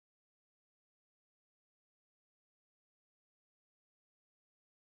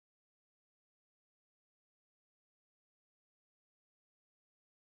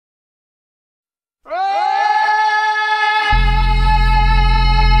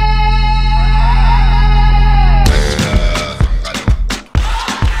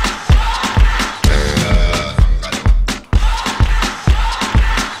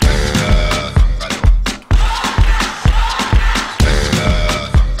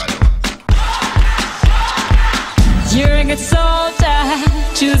young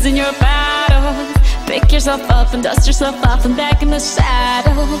soldier, choosing your battle. Pick yourself up and dust yourself off and back in the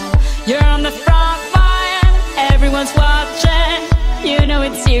saddle. You're on the front line, everyone's watching. You know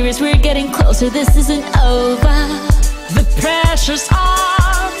it's serious, we're getting closer, this isn't over. The pressure's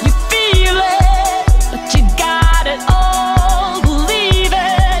on, you feel it, but you got it all, believe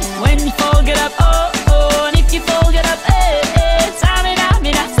it. When you fall, get up, oh, oh, and if you fall, get up, eh, eh. Tamina,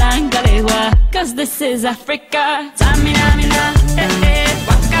 mina, sangalewa, cause this is Africa. Tamina, mina, eh, eh,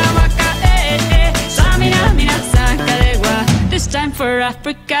 waka, waka, eh, eh. Tamina, mina, sangalewa, this time for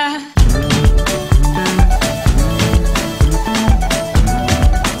Africa.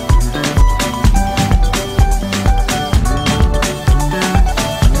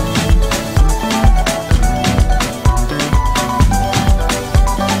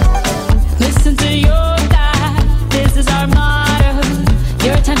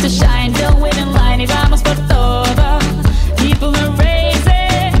 To shine, don't wait in line, y vamos por todo. People are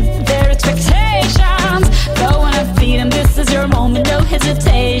raising their expectations. Go on and feed them, this is your moment, no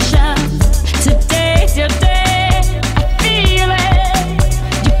hesitation. Today's your day, I feel it.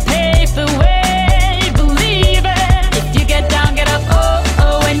 You pave the way, believe it. If you get down, get up, oh,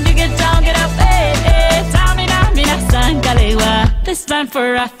 oh. When you get down, get up, eh, eh. Tamina, mina, sangalewa, this time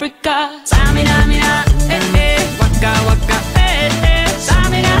for Africa.